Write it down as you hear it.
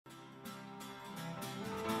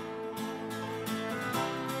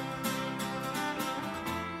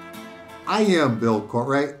I am Bill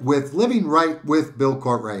Courtwright with Living Right with Bill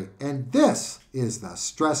Courtwright, and this is the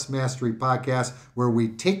Stress Mastery Podcast, where we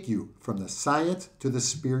take you from the science to the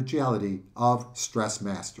spirituality of stress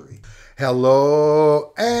mastery.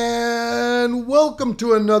 Hello, and welcome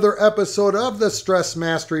to another episode of the Stress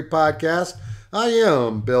Mastery Podcast. I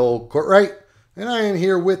am Bill Courtwright, and I am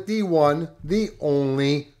here with the one, the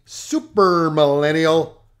only super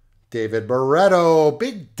millennial, David Barretto.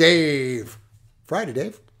 Big Dave. Friday,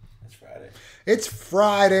 Dave. It's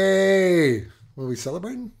Friday. What are we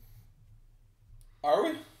celebrating? Are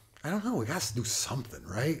we? I don't know. We got to do something,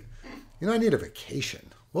 right? You know, I need a vacation.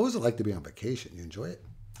 What was it like to be on vacation? You enjoy it?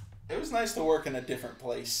 It was nice to work in a different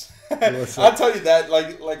place. I'll tell you that.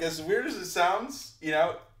 Like as weird as it sounds, you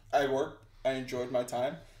know, I enjoyed my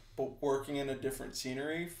time, but working in a different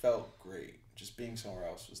scenery felt great. Just being somewhere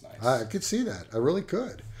else was nice. I could see that. I really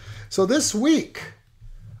could. So this week,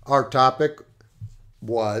 our topic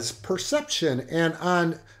was perception. And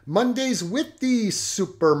on Mondays with the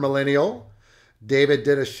Super Millennial, David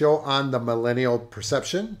did a show on the millennial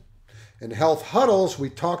perception. In Health Huddles, we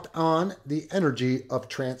talked on the energy of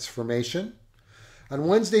transformation. On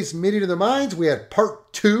Wednesday's Meeting of the Minds, we had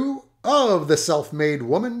part 2 of the Self-Made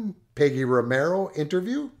Woman, Peggy Romero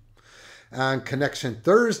interview. On Connection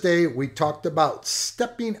Thursday, we talked about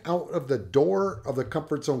stepping out of the door of the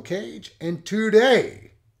comfort zone cage. And today,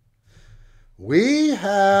 we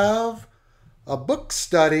have a book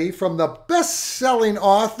study from the best-selling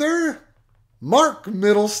author, Mark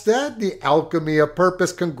Mittlesteadt, The Alchemy of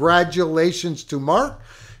Purpose. Congratulations to Mark.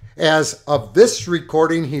 As of this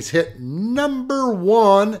recording, he's hit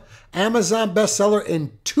 #1 Amazon bestseller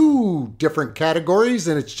in 2 different categories,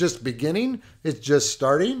 and it's just beginning. It's just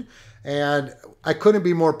starting. And I couldn't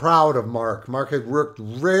be more proud of Mark. Mark had worked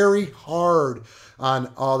very hard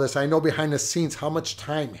on all this. I know behind the scenes how much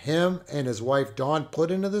time him and his wife Dawn put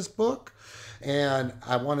into this book. And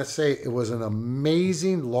I want to say it was an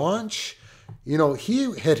amazing launch. You know,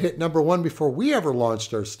 he had hit #1 before we ever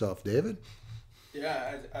launched our stuff, David.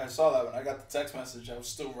 Yeah, I saw that when I got the text message. I was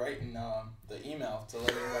still writing the email to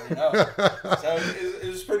let everybody know. So it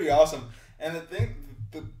was pretty awesome. And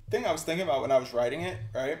the thing I was thinking about when I was writing it,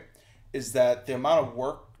 right, is that the amount of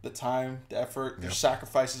work, the time, the effort, the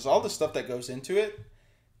sacrifices, all the stuff that goes into it,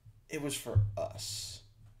 it was for us,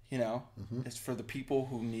 you know? Mm-hmm. It's for the people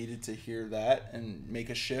who needed to hear that and make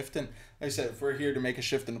a shift. And like I said, if we're here to make a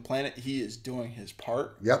shift in the planet, he is doing his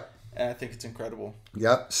part. Yep. And I think it's incredible.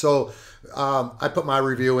 Yep. So I put my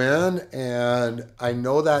review in, and I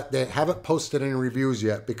know that they haven't posted any reviews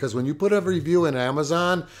yet, because when you put a review in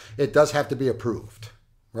Amazon, it does have to be approved.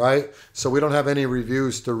 Right? So we don't have any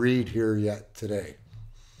reviews to read here yet today.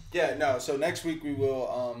 Yeah, no. So next week we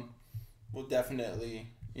will we'll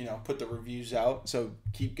definitely, you know, put the reviews out. So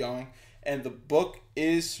keep going. And the book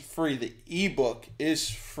is free. The ebook is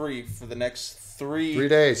free for the next 3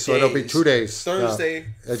 days. So it'll be 2 days. Thursday,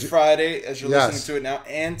 Friday, as you're listening to it now,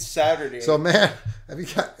 and Saturday. So man,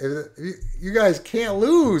 you guys can't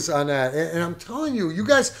lose on that. And I'm telling you, you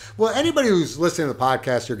guys, well, anybody who's listening to the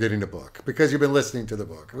podcast, you're getting the book because you've been listening to the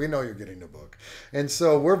book. We know you're getting the book. And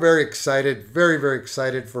so we're very excited, very, very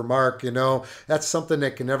excited for Mark. You know, that's something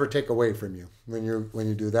that can never take away from you when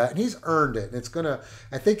you do that. And he's earned it. And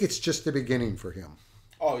I think it's just the beginning for him.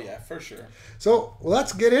 Oh, yeah, for sure. So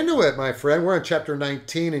let's get into it, my friend. We're on chapter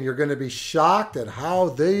 19, and you're going to be shocked at how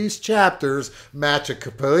these chapters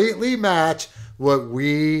completely match what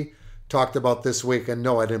we talked about this week. And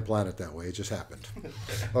no, I didn't plan it that way. It just happened.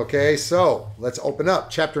 Okay, so let's open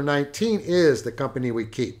up. Chapter 19 is the company we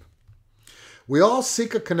keep. We all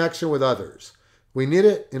seek a connection with others. We need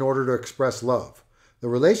it in order to express love. The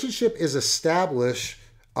relationship is established.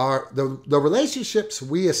 The relationships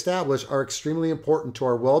we establish are extremely important to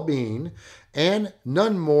our well-being, and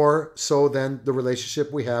none more so than the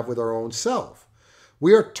relationship we have with our own self.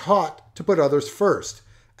 We are taught to put others first.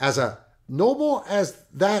 As noble as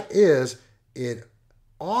that is, it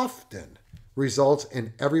often results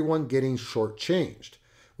in everyone getting shortchanged.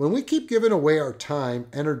 When we keep giving away our time,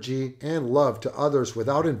 energy, and love to others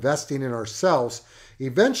without investing in ourselves,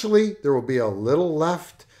 eventually there will be a little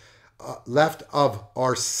left of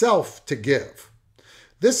ourself to give.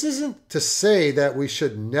 This isn't to say that we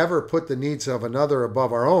should never put the needs of another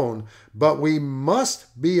above our own, but we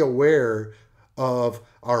must be aware of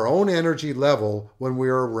our own energy level when we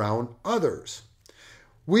are around others.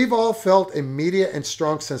 We've all felt immediate and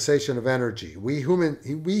strong sensation of energy. We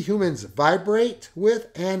humans vibrate with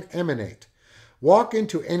and emanate. Walk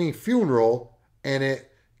into any funeral and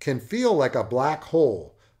it can feel like a black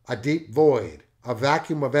hole, a deep void, a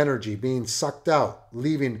vacuum of energy being sucked out,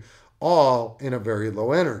 leaving all in a very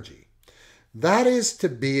low energy. That is to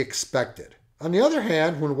be expected. On the other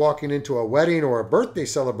hand, when walking into a wedding or a birthday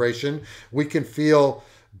celebration, we can feel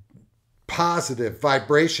positive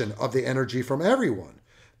vibration of the energy from everyone.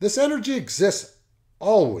 This energy exists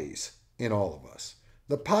always in all of us.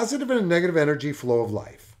 The positive and negative energy flow of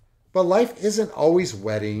life. But life isn't always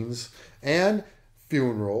weddings and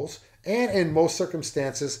funerals, and in most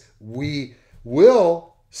circumstances, we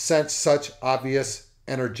will sense such obvious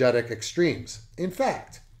energetic extremes. In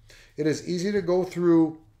fact, it is easy to go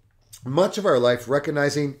through much of our life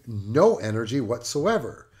recognizing no energy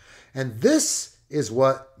whatsoever. And this is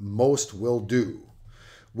what most will do.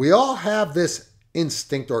 We all have this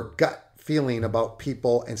instinct or gut feeling about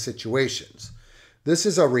people and situations. This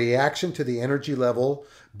is a reaction to the energy level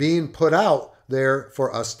being put out there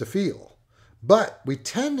for us to feel. But we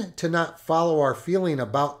tend to not follow our feeling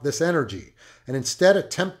about this energy and instead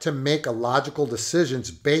attempt to make logical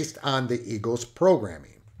decisions based on the ego's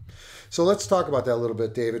programming. So let's talk about that a little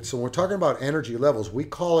bit, David. So when we're talking about energy levels, we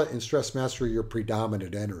call it in Stress Mastery your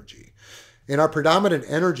predominant energy. And our predominant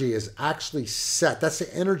energy is actually set. That's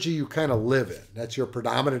the energy you kind of live in. That's your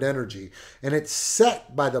predominant energy. And it's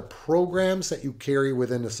set by the programs that you carry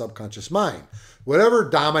within the subconscious mind. Whatever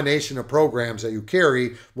domination of programs that you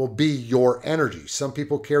carry will be your energy. Some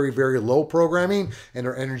people carry very low programming and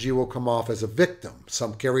their energy will come off as a victim.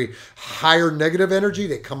 Some carry higher negative energy.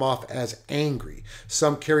 They come off as angry.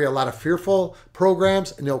 Some carry a lot of fearful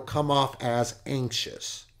programs and they'll come off as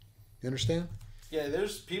anxious. You understand? Yeah,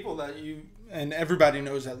 there's people that and everybody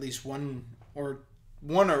knows at least one or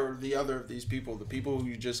the other of these people, the people who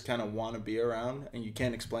you just kind of want to be around and you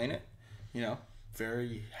can't explain it,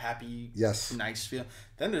 very happy, yes, nice feel.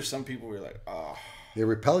 Then there's some people where you're like, oh, they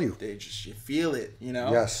repel you. You feel it,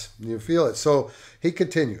 Yes, you feel it. So he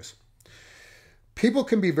continues. People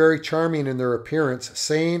can be very charming in their appearance,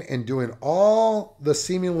 saying and doing all the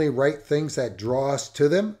seemingly right things that draw us to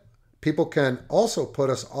them. People can also put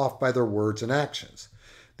us off by their words and actions.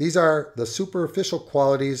 These are the superficial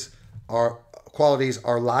qualities our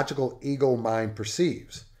logical ego mind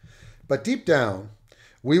perceives. But deep down,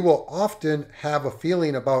 we will often have a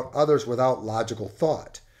feeling about others without logical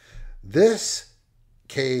thought. This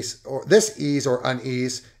ease or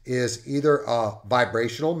unease is either a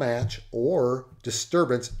vibrational match or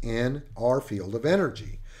disturbance in our field of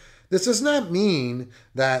energy. This does not mean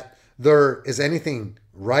that there is anything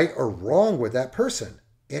right or wrong with that person.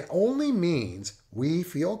 It only means we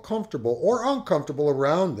feel comfortable or uncomfortable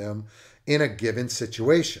around them in a given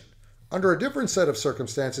situation. Under a different set of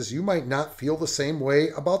circumstances, you might not feel the same way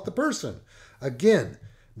about the person. Again,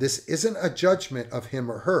 this isn't a judgment of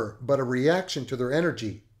him or her, but a reaction to their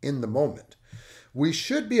energy in the moment. We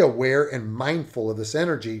should be aware and mindful of this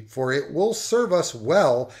energy, for it will serve us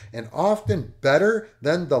well and often better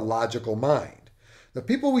than the logical mind. The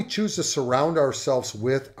people we choose to surround ourselves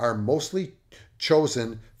with are mostly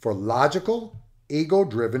chosen for logical,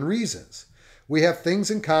 ego-driven reasons. We have things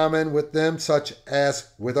in common with them, such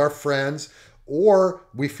as with our friends, or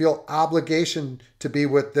we feel obligation to be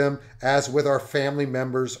with them as with our family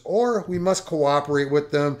members, or we must cooperate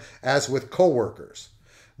with them as with coworkers.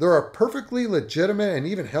 There are perfectly legitimate and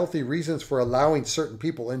even healthy reasons for allowing certain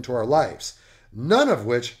people into our lives, none of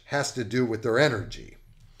which has to do with their energy.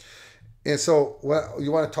 And so,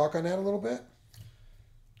 you want to talk on that a little bit?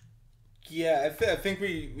 Yeah, I think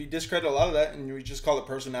we discredit a lot of that and we just call it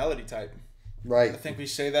personality type. Right. I think we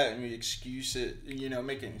say that and we excuse it,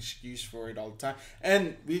 make an excuse for it all the time.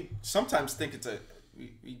 And we sometimes think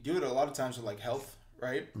we do it a lot of times with like health,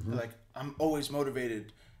 right? Mm-hmm. Like, I'm always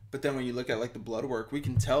motivated. But then when you look at like the blood work, we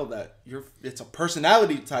can tell that it's a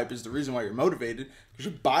personality type is the reason why you're motivated, because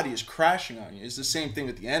your body is crashing on you. It's the same thing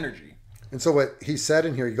with the energy. And so what he said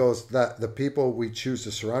in here, he goes that the people we choose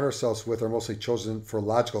to surround ourselves with are mostly chosen for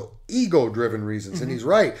logical, ego-driven reasons. Mm-hmm. And he's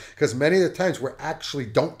right, because many of the times we actually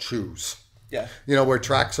don't choose. Yeah. We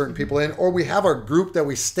attract certain people in, or we have our group that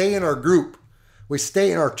we stay in our group. We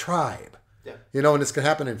stay in our tribe. Yeah. And this can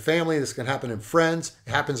happen in family. This can happen in friends.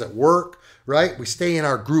 It happens at work, right? We stay in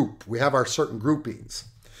our group. We have our certain groupings.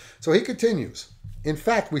 So he continues. In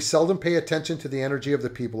fact, we seldom pay attention to the energy of the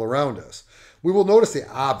people around us. We will notice the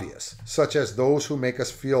obvious, such as those who make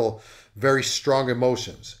us feel very strong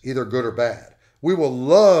emotions, either good or bad. We will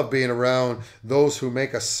love being around those who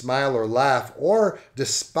make us smile or laugh, or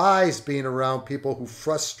despise being around people who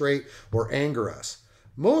frustrate or anger us.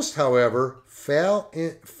 Most, however, fall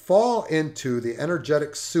into the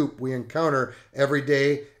energetic soup we encounter every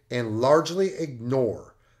day and largely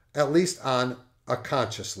ignore, at least on a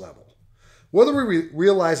conscious level. Whether we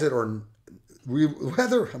realize it or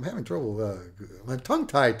I'm having trouble. I'm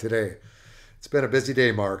tongue-tied today. It's been a busy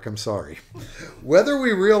day, Mark. I'm sorry. Whether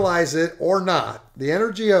we realize it or not, the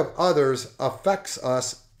energy of others affects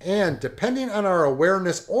us, and depending on our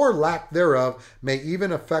awareness or lack thereof, may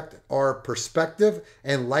even affect our perspective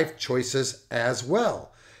and life choices as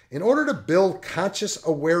well. In order to build conscious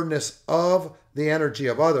awareness of the energy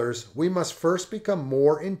of others, we must first become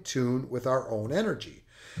more in tune with our own energy.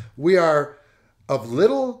 We are of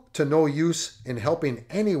little to no use in helping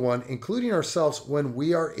anyone, including ourselves, when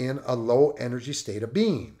we are in a low energy state of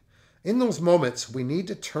being. In those moments, we need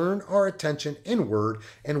to turn our attention inward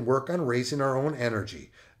and work on raising our own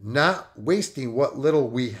energy, not wasting what little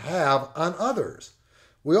we have on others.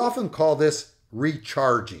 We often call this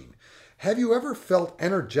recharging. Have you ever felt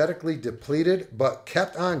energetically depleted but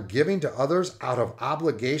kept on giving to others out of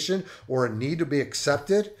obligation or a need to be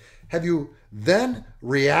accepted? Have you then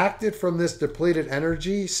reacted from this depleted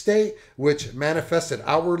energy state, which manifested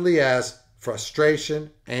outwardly as frustration,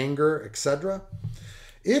 anger, etc.?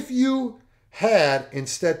 If you had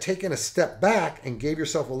instead taken a step back and gave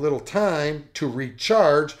yourself a little time to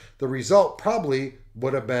recharge, the result probably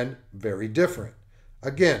would have been very different.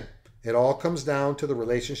 Again, it all comes down to the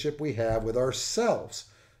relationship we have with ourselves.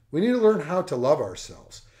 We need to learn how to love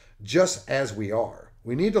ourselves just as we are.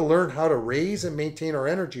 We need to learn how to raise and maintain our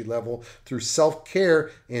energy level through self-care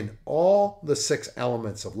in all the 6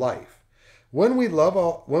 elements of life. When we love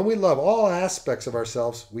all aspects of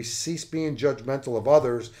ourselves, we cease being judgmental of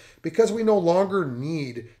others because we no longer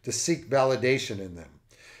need to seek validation in them.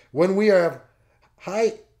 When we have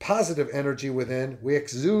high positive energy within, we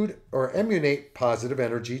exude or emanate positive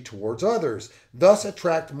energy towards others, thus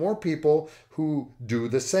attract more people who do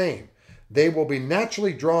the same. They will be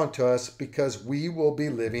naturally drawn to us because we will be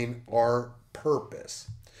living our purpose.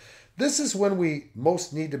 This is when we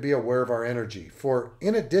most need to be aware of our energy, for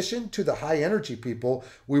in addition to the high energy people,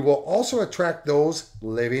 we will also attract those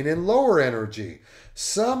living in lower energy.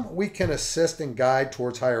 Some we can assist and guide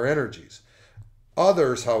towards higher energies.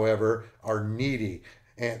 Others, however, are needy,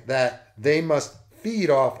 and that they must feed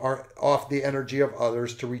off the energy of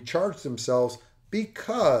others to recharge themselves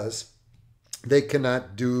because they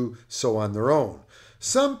cannot do so on their own.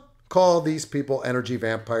 Some call these people energy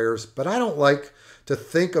vampires, but I don't like to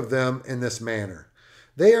think of them in this manner.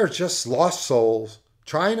 They are just lost souls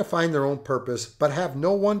trying to find their own purpose, but have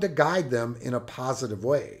no one to guide them in a positive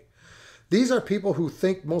way. These are people who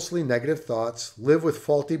think mostly negative thoughts, live with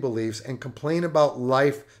faulty beliefs, and complain about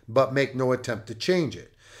life, but make no attempt to change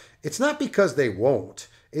it. It's not because they won't.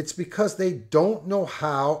 It's because they don't know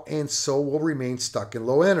how, and so will remain stuck in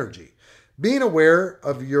low energy. Being aware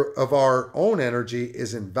of our own energy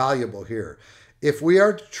is invaluable here, if we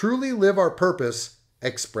are to truly live our purpose,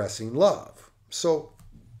 expressing love. So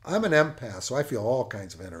I'm an empath, so I feel all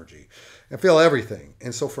kinds of energy. I feel everything.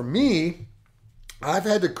 And so for me, I've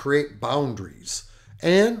had to create boundaries,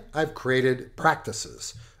 and I've created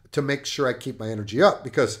practices to make sure I keep my energy up,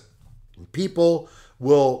 because people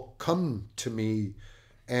will come to me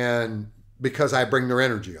and because I bring their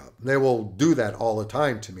energy up. They will do that all the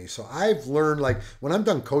time to me. So I've learned, like, when I'm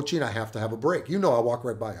done coaching, I have to have a break. You know, I walk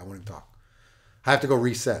right by. I wouldn't talk. I have to go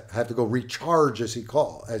reset. I have to go recharge, as he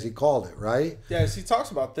called it, right? Yeah, as he talks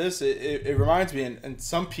about this, it reminds me, and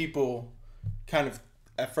some people kind of,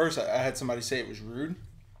 at first I had somebody say it was rude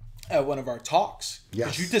at one of our talks. Yes.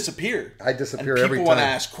 Because you disappear. I disappear and every time. People want to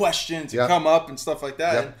ask questions and Yep. come up and stuff like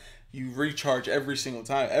that. Yep. And you recharge every single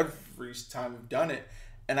time. Every time we've done it.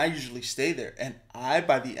 And I usually stay there. And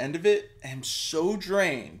by the end of it, am so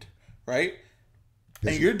drained, right?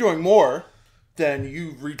 And you're doing more than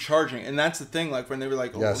you recharging. And that's the thing, like when they were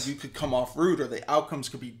like, oh, Yes. you could come off rude, or the outcomes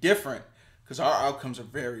could be different. Because our outcomes are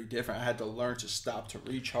very different. I had to learn to stop to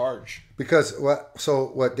recharge. Because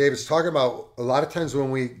what David's talking about, a lot of times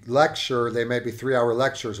when we lecture, they may be 3-hour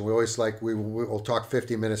lectures, and we always we'll talk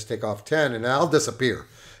 50 minutes, take off 10, and I'll disappear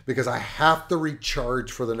because I have to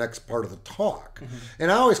recharge for the next part of the talk. Mm-hmm.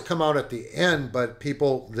 And I always come out at the end, but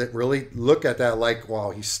people that really look at that like, wow,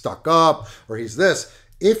 he's stuck up or he's this.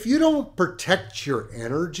 If you don't protect your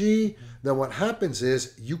energy, then what happens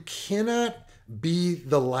is you cannot be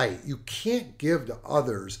the light. You can't give to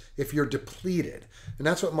others if you're depleted. And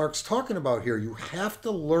that's what Mark's talking about here. You have to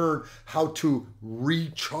learn how to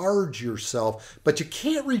recharge yourself, but you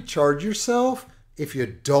can't recharge yourself if you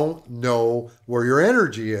don't know where your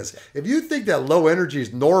energy is. If you think that low energy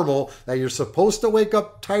is normal, that you're supposed to wake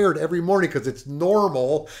up tired every morning because it's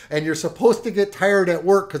normal, and you're supposed to get tired at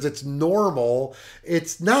work because it's normal,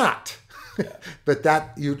 it's not. But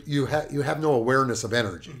that you have no awareness of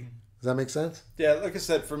energy. Does that make sense? Yeah, like I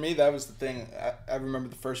said, for me, that was the thing. I remember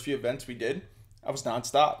the first few events we did, I was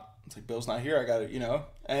nonstop. It's like, Bill's not here. I got to,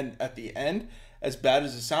 And at the end, as bad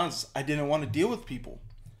as it sounds, I didn't want to deal with people.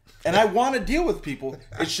 And I want to deal with people.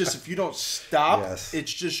 It's just if you don't stop,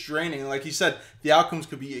 it's just draining. Like you said, the outcomes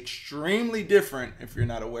could be extremely different if you're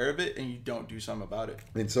not aware of it and you don't do something about it.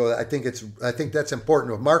 And so I think that's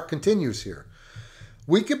important. Mark continues here.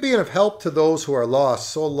 We can be of help to those who are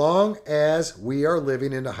lost so long as we are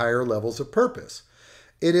living into higher levels of purpose.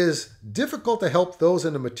 It is difficult to help those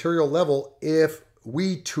in the material level if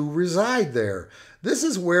we too reside there. This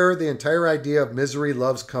is where the entire idea of misery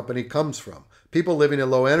loves company comes from. People living in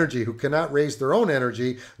low energy who cannot raise their own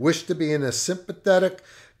energy wish to be in a sympathetic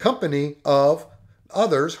company of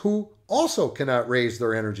others who also cannot raise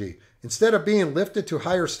their energy. Instead of being lifted to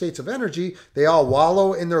higher states of energy, they all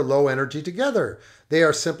wallow in their low energy together. They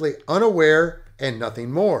are simply unaware and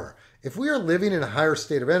nothing more. If we are living in a higher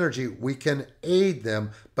state of energy, we can aid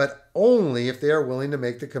them, but only if they are willing to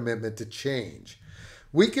make the commitment to change.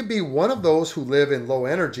 We can be one of those who live in low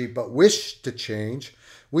energy but wish to change.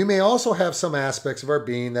 We may also have some aspects of our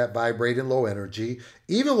being that vibrate in low energy,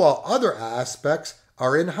 even while other aspects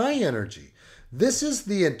are in high energy. This is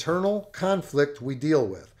the internal conflict we deal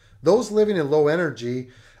with. Those living in low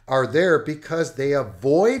energy are there because they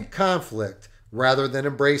avoid conflict rather than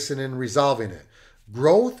embracing and resolving it.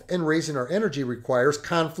 Growth and raising our energy requires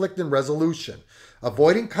conflict and resolution.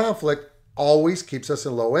 Avoiding conflict always keeps us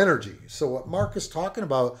in low energy. So what Mark is talking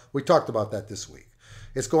about, we talked about that this week.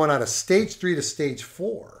 It's going on a stage 3 to stage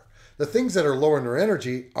 4. The things that are lower in their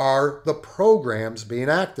energy are the programs being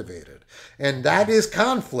activated. And that is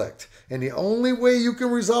conflict. And the only way you can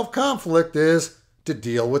resolve conflict is to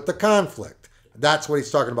deal with the conflict. That's what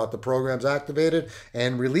he's talking about, the programs activated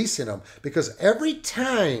and releasing them. Because every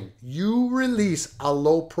time you release a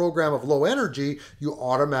low program of low energy, you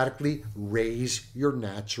automatically raise your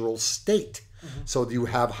natural state. So you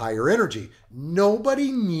have higher energy.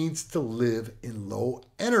 Nobody needs to live in low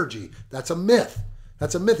energy. That's a myth.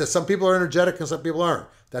 That's a myth that some people are energetic and some people aren't.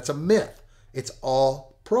 That's a myth. It's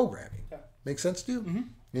all programming. Make sense to you?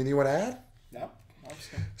 Anything you want to add? No.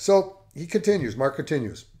 So he continues, Mark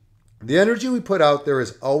continues. The energy we put out there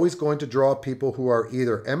is always going to draw people who are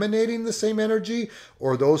either emanating the same energy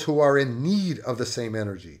or those who are in need of the same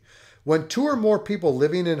energy. When 2 or more people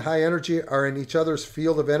living in high energy are in each other's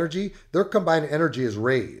field of energy, their combined energy is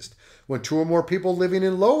raised. When 2 or more people living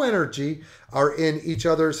in low energy are in each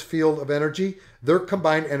other's field of energy, their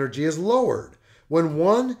combined energy is lowered. When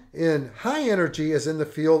one in high energy is in the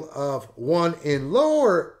field of one in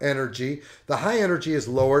lower energy, the high energy is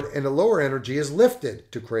lowered and the lower energy is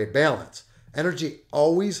lifted to create balance. Energy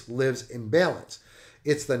always lives in balance.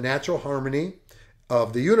 It's the natural harmony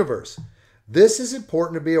of the universe. This is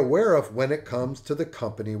important to be aware of when it comes to the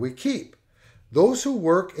company we keep. Those who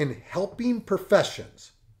work in helping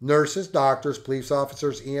professions, nurses, doctors, police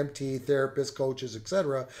officers, EMT, therapists, coaches,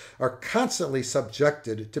 etc., are constantly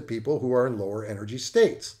subjected to people who are in lower energy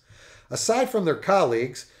states. Aside from their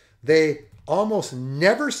colleagues, they almost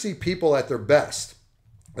never see people at their best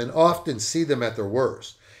and often see them at their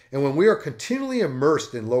worst. And when we are continually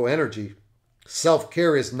immersed in low energy,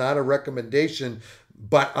 self-care is not a recommendation,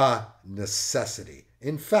 but a necessity.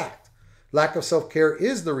 In fact, lack of self-care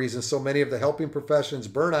is the reason so many of the helping professions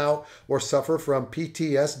burn out or suffer from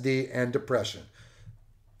PTSD and depression.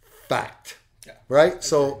 Fact. Right? Okay.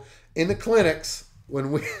 So in the clinics,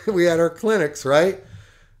 when we had our clinics, right,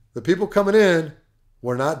 the people coming in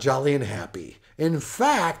were not jolly and happy. In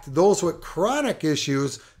fact, those with chronic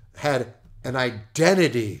issues had an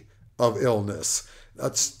identity of illness.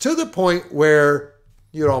 That's to the point where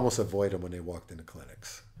you'd almost avoid them when they walked into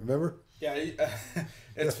clinics. Remember? Yeah,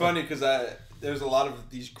 it's funny because there's a lot of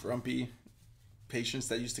these grumpy patients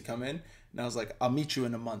that used to come in, and I was like, I'll meet you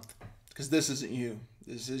in a month because this isn't you.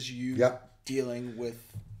 This is you dealing with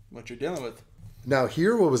what you're dealing with. Now,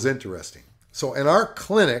 here what was interesting. So in our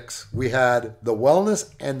clinics, we had the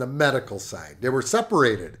wellness and the medical side. They were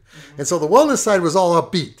separated. And so the wellness side was all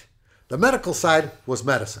upbeat. The medical side was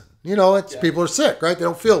medicine. You know, people are sick, right? They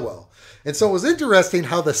don't feel well. And so it was interesting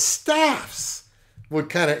how the staffs would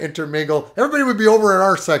kind of intermingle. Everybody would be over in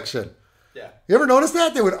our section. Yeah. You ever notice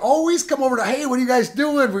that? They would always come over to, hey, what are you guys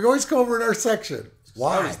doing? We always come over in our section.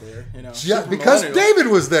 Why? I was there, you know, yeah, because David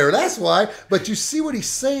was there. That's why. But you see what he's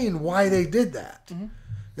saying, why they did that. Mm-hmm.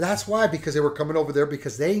 That's why, because they were coming over there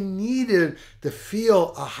because they needed to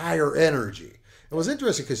feel a higher energy. It was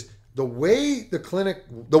interesting because the way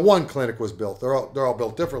the one clinic was built, they're all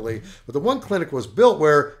built differently, but the one clinic was built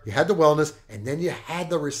where you had the wellness and then you had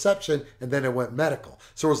the reception and then it went medical.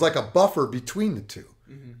 So it was like a buffer between the two.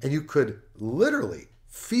 Mm-hmm. And you could literally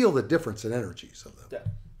feel the difference in energies of them.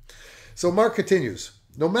 Yeah. So Mark continues,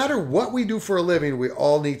 no matter what we do for a living, we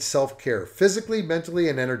all need self-care, physically, mentally,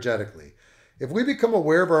 and energetically. If we become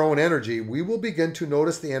aware of our own energy, we will begin to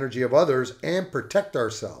notice the energy of others and protect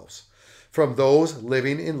ourselves from those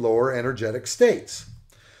living in lower energetic states.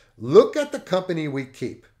 Look at the company we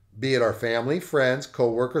keep, be it our family, friends,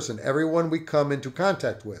 co-workers, and everyone we come into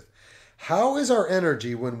contact with. How is our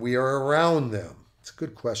energy when we are around them? It's a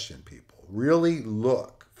good question, people. Really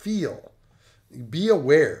look, feel, be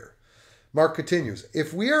aware. Mark continues,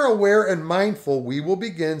 if we are aware and mindful, we will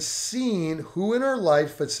begin seeing who in our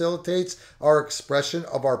life facilitates our expression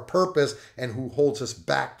of our purpose and who holds us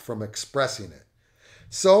back from expressing it.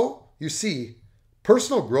 So, you see,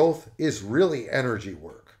 personal growth is really energy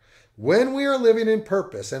work. When we are living in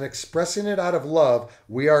purpose and expressing it out of love,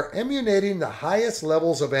 we are emanating the highest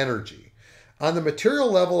levels of energy. On the material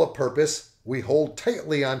level of purpose, we hold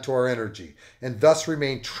tightly onto our energy and thus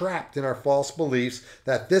remain trapped in our false beliefs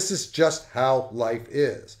that this is just how life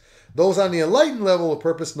is. Those on the enlightened level of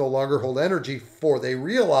purpose no longer hold energy, for they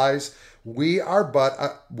realize we are but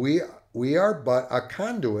a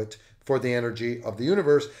conduit for the energy of the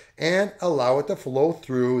universe and allow it to flow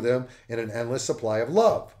through them in an endless supply of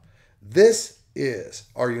love. This is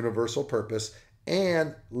our universal purpose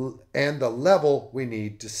and the level we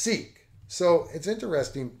need to seek. So it's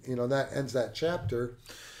interesting, that ends that chapter.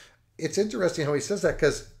 It's interesting how he says that,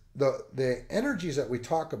 because the energies that we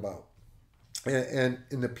talk about and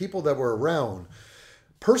the people that we're around,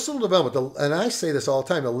 personal development, and I say this all the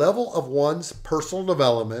time, the level of one's personal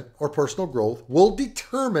development or personal growth will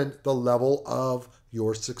determine the level of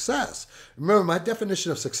your success. Remember, my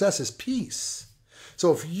definition of success is peace.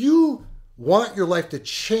 So if you want your life to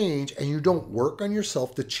change and you don't work on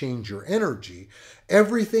yourself to change your energy,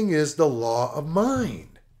 everything is the law of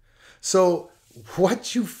mind. So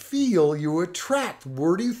what you feel, you attract.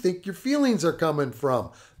 Where do you think your feelings are coming from?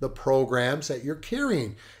 The programs that you're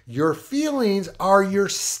carrying. Your feelings are your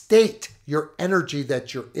state, your energy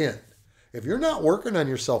that you're in. If you're not working on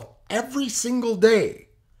yourself every single day,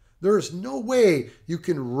 there is no way you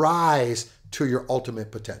can rise to your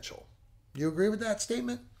ultimate potential. You agree with that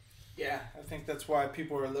statement? Yeah, I think that's why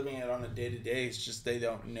people are living it on a day-to-day. It's just they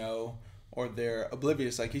don't know, or they're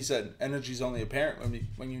oblivious. Like he said, energy is only apparent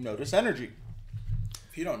when you notice energy.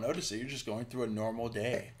 If you don't notice it, you're just going through a normal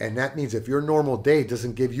day. And that means if your normal day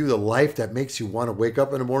doesn't give you the life that makes you want to wake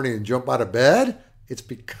up in the morning and jump out of bed, it's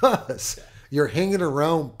because you're hanging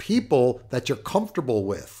around people that you're comfortable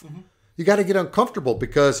with. Mm-hmm. You got to get uncomfortable,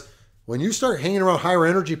 because when you start hanging around higher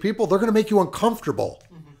energy people, they're going to make you uncomfortable.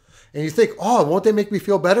 Mm-hmm. And you think, oh, won't they make me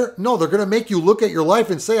feel better? No, they're going to make you look at your life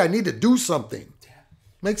and say, I need to do something. Yeah.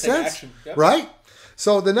 Makes sense? Yep. Right?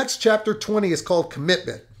 So the next chapter 20 is called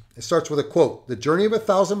Commitment. It starts with a quote. The journey of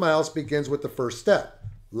 1,000 miles begins with the first step.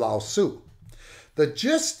 Lao Tzu. The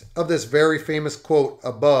gist of this very famous quote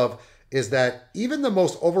above is that even the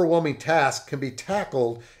most overwhelming task can be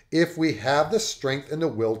tackled if we have the strength and the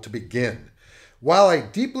will to begin. While I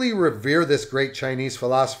deeply revere this great Chinese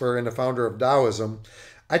philosopher and the founder of Taoism,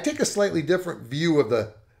 I take a slightly different view of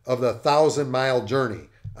the 1,000-mile journey.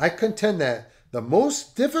 I contend that the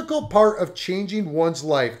most difficult part of changing one's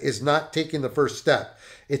life is not taking the first step.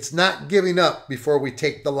 It's not giving up before we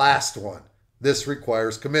take the last one. This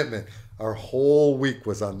requires commitment. Our whole week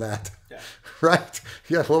was on that. Yeah. Right?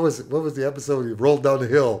 Yeah, what was the episode? You rolled down the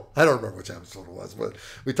hill. I don't remember which episode it was, but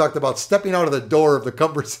we talked about stepping out of the door of the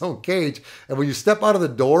comfort zone cage. And when you step out of the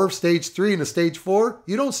door of stage 3 into stage 4,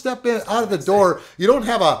 you don't step out of the door. You don't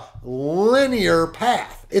have a linear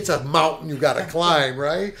path. It's a mountain you got to climb,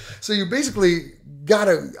 right? So you basically got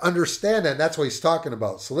to understand that. And that's what he's talking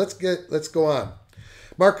about. So let's go on.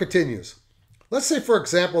 Mark continues. Let's say, for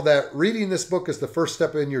example, that reading this book is the first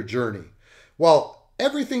step in your journey. While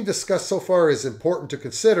everything discussed so far is important to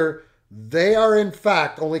consider, they are in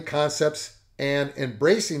fact only concepts, and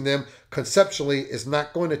embracing them conceptually is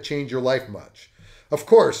not going to change your life much. Of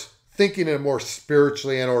course, thinking in a more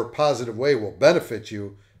spiritually and or positive way will benefit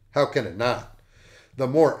you. How can it not? The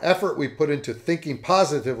more effort we put into thinking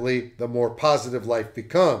positively, the more positive life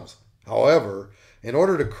becomes. However, in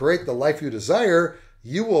order to create the life you desire,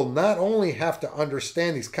 you will not only have to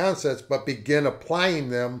understand these concepts, but begin applying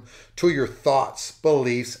them to your thoughts,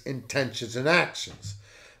 beliefs, intentions, and actions.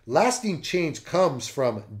 Lasting change comes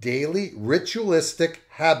from daily ritualistic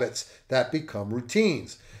habits that become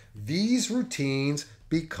routines. These routines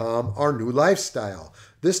become our new lifestyle.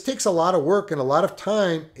 This takes a lot of work and a lot of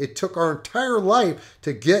time. It took our entire life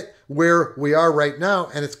to get where we are right now,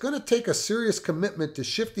 and it's going to take a serious commitment to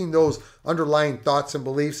shifting those underlying thoughts and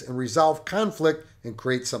beliefs and resolve conflict and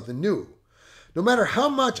create something new. No matter how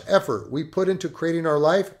much effort we put into creating our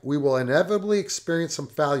life, we will inevitably experience some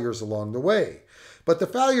failures along the way. But the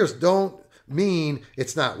failures don't mean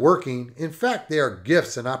it's not working. In fact, they are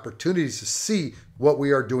gifts and opportunities to see what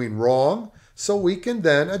we are doing wrong so we can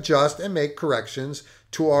then adjust and make corrections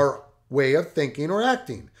to our way of thinking or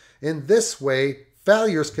acting. In this way,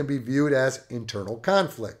 failures can be viewed as internal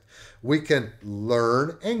conflict. We can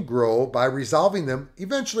learn and grow by resolving them,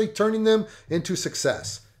 eventually turning them into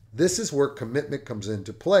success. This is where commitment comes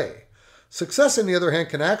into play. Success, on the other hand,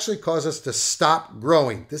 can actually cause us to stop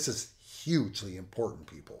growing. This is hugely important,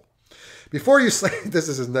 people. Before you slam, this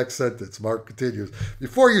is his next sentence, Mark continues.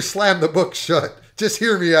 Before you slam the book shut, just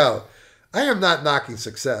hear me out. I am not knocking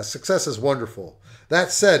success. Success is wonderful.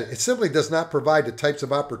 That said, it simply does not provide the types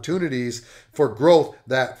of opportunities for growth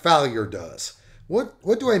that failure does.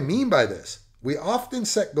 What do I mean by this? We often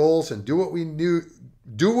set goals and do what we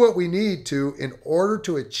need to in order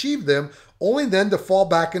to achieve them, only then to fall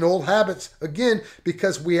back in old habits again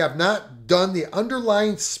because we have not done the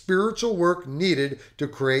underlying spiritual work needed to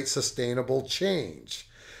create sustainable change.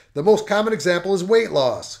 The most common example is weight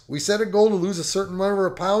loss. We set a goal to lose a certain number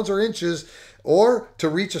of pounds or inches or to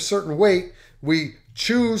reach a certain weight. We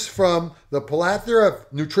choose from the plethora of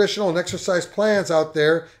nutritional and exercise plans out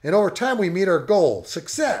there, and over time we meet our goal,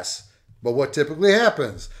 success. But what typically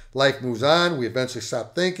happens? Life moves on. We eventually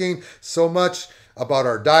stop thinking so much about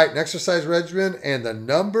our diet and exercise regimen, and the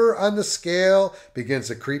number on the scale begins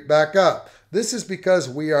to creep back up. This is because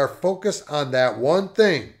we are focused on that one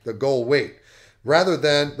thing, the goal weight, rather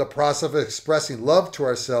than the process of expressing love to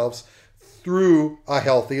ourselves through a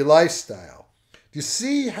healthy lifestyle. Do you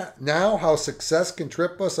see now how success can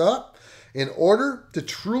trip us up? In order to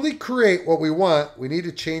truly create what we want, we need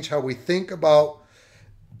to change how we think about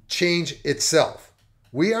change itself.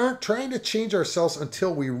 We aren't trying to change ourselves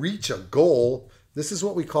until we reach a goal. This is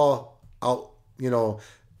what we call goals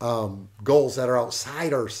that are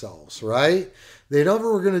outside ourselves, right? They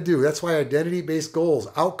never were going to do. That's why identity-based goals,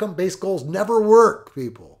 outcome-based goals never work,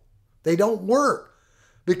 people. They don't work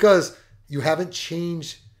because you haven't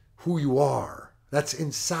changed who you are. That's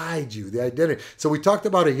inside you, the identity. So we talked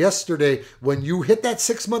about it yesterday. When you hit that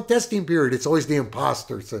 6-month testing period, it's always the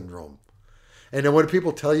imposter syndrome. And then what do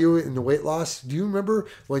people tell you in the weight loss? Do you remember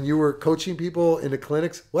when you were coaching people in the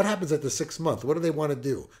clinics? What happens at the 6th month? What do they want to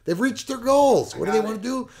do? They've reached their goals. What do they want to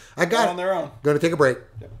do? I got it. On their own. Going to take a break.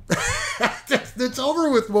 Yep. It's over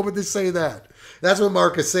with the moment they say that. That's what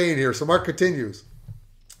Mark is saying here. So Mark continues.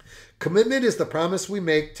 Commitment is the promise we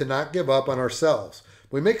make to not give up on ourselves.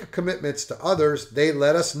 When we make commitments to others, they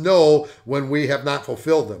let us know when we have not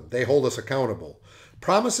fulfilled them. They hold us accountable.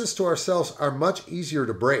 Promises to ourselves are much easier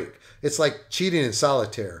to break. It's like cheating in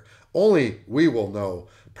solitaire. Only we will know.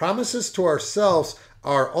 Promises to ourselves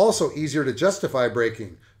are also easier to justify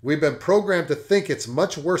breaking. We've been programmed to think it's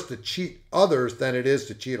much worse to cheat others than it is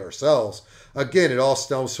to cheat ourselves. Again, it all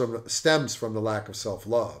stems from the lack of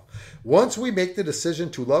self-love. Once we make the decision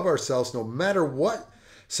to love ourselves, no matter what,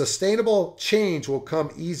 sustainable change will come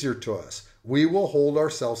easier to us. We will hold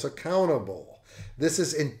ourselves accountable. This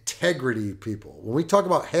is integrity, people. When we talk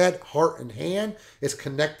about head, heart, and hand, it's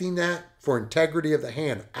connecting that for integrity of the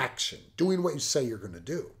hand, action, doing what you say you're going to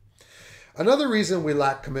do. Another reason we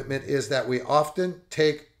lack commitment is that we often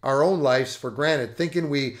take our own lives for granted, thinking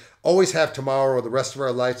we always have tomorrow or the rest of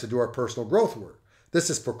our lives to do our personal growth work. This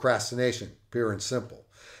is procrastination, pure and simple.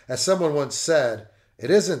 As someone once said, it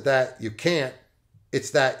isn't that you can't,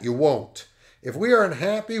 it's that you won't. If we are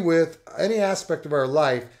unhappy with any aspect of our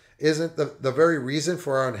life, isn't the very reason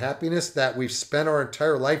for our unhappiness that we've spent our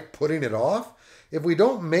entire life putting it off? If we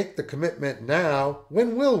don't make the commitment now,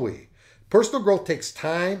 when will we? Personal growth takes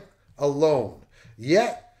time alone.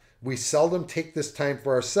 Yet, we seldom take this time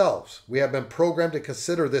for ourselves. We have been programmed to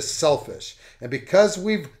consider this selfish. And because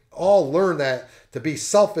we've all learned that to be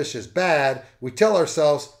selfish is bad, we tell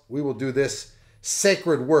ourselves we will do this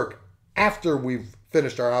sacred work after we've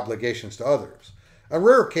finished our obligations to others. On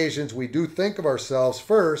rare occasions, we do think of ourselves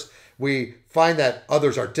first. We find that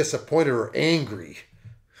others are disappointed or angry.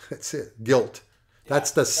 That's it. Guilt.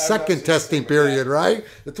 That's the second testing period, right?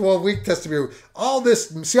 The 12-week testing period. All this,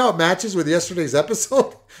 see how it matches with yesterday's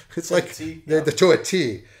episode? It's like to a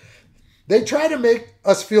T. They try to make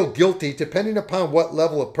us feel guilty depending upon what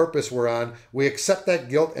level of purpose we're on. We accept that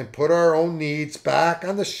guilt and put our own needs back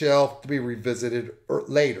on the shelf to be revisited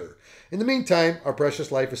later. In the meantime, our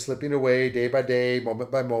precious life is slipping away day by day,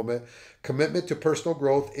 moment by moment. Commitment to personal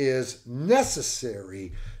growth is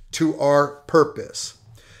necessary to our purpose.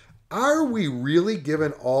 Are we really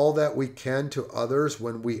giving all that we can to others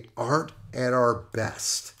when we aren't at our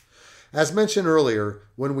best? As mentioned earlier,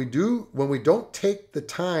 when we don't take the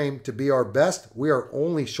time to be our best, we are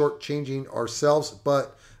only shortchanging ourselves,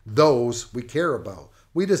 but those we care about.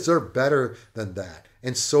 We deserve better than that,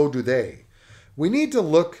 and so do they. We need to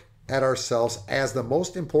look at ourselves as the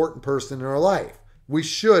most important person in our life. We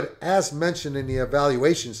should, as mentioned in the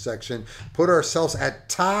evaluation section, put ourselves at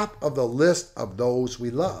top of the list of those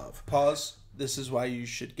we love. Pause. This is why you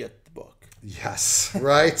should get the book. Yes,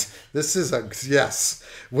 right? This is a yes.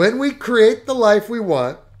 When we create the life we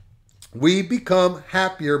want, we become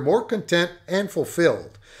happier, more content, and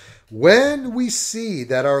fulfilled. When we see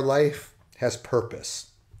that our life has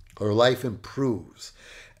purpose, our life improves,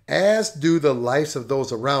 as do the lives of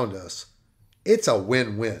those around us, it's a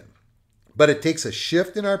win-win. But it takes a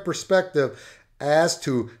shift in our perspective as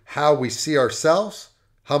to how we see ourselves,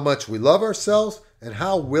 how much we love ourselves, and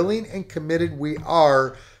how willing and committed we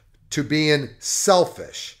are to being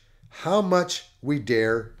selfish. How much we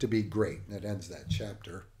dare to be great. And that ends that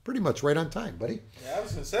chapter. Pretty much right on time, buddy. Yeah, I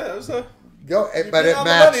was going to say, that was a... But it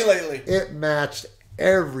matched, it matched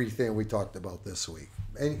everything we talked about this week.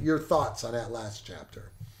 And your thoughts on that last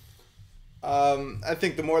chapter? I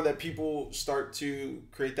think the more that people start to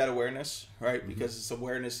create that awareness, right? Because it's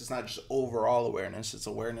awareness, it's not just overall awareness. It's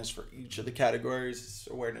awareness for each of the categories. It's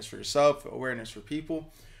awareness for yourself, awareness for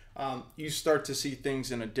people. You start to see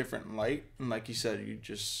things in a different light. And like you said,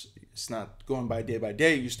 it's not going by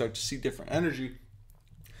day. You start to see different energy.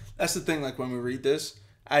 That's the thing, like when we read this,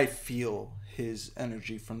 I feel his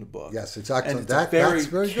energy from the book. Yes, it's excellent. And it's that's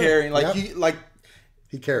very caring. Good.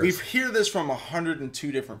 He cares. We hear this from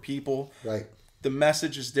 102 different people. Right. The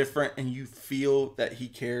message is different, and you feel that he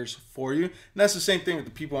cares for you. And that's the same thing with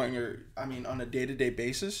the people on on a day-to-day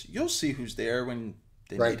basis. You'll see who's there when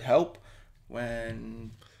they need help,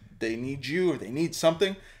 when they need you or they need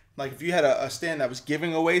something. Like if you had a stand that was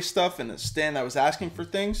giving away stuff and a stand that was asking for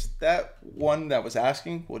things, that one that was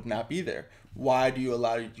asking would not be there. Why do you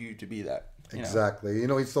allow you to be that? Exactly.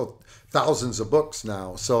 He sold thousands of books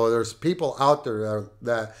now. So there's people out there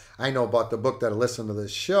that I know about the book that listen to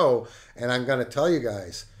this show. And I'm going to tell you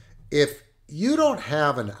guys, if you don't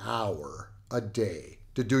have an hour a day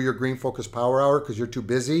to do your Green Focus Power Hour because you're too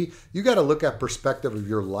busy, you got to look at perspective of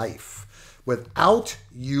your life. Without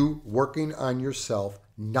you working on yourself,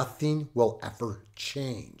 nothing will ever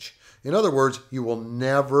change. In other words, you will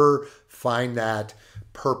never find that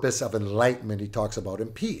purpose of enlightenment he talks about in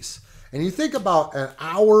peace. And you think about an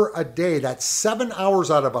hour a day, that's 7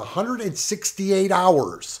 hours out of 168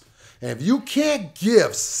 hours. And if you can't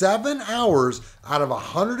give 7 hours out of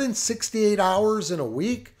 168 hours in a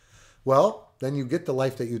week, well, then you get the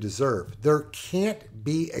life that you deserve. There can't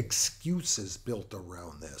be excuses built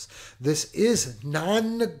around this. This is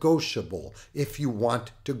non-negotiable if you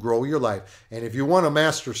want to grow your life. And if you want to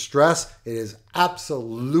master stress, it is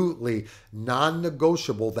absolutely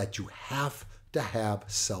non-negotiable that you have to have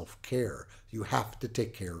self-care. You have to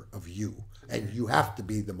take care of you. And you have to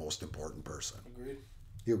be the most important person. Agreed.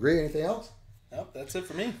 You agree? Anything else? Nope, that's it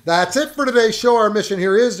for me. That's it for today's show. Our mission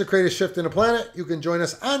here is to create a shift in the planet. You can join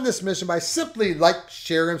us on this mission by simply like,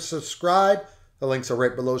 share, and subscribe. The links are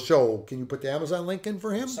right below the show. Can you put the Amazon link in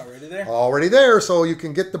for him? It's already there. Already there. So you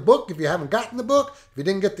can get the book if you haven't gotten the book. If you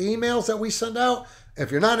didn't get the emails that we send out.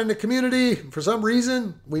 If you're not in the community, for some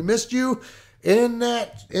reason, we missed you. In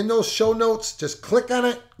those show notes, just click on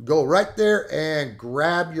it, go right there, and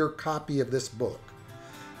grab your copy of this book.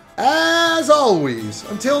 As always,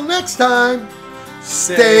 until next time,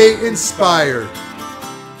 stay inspired.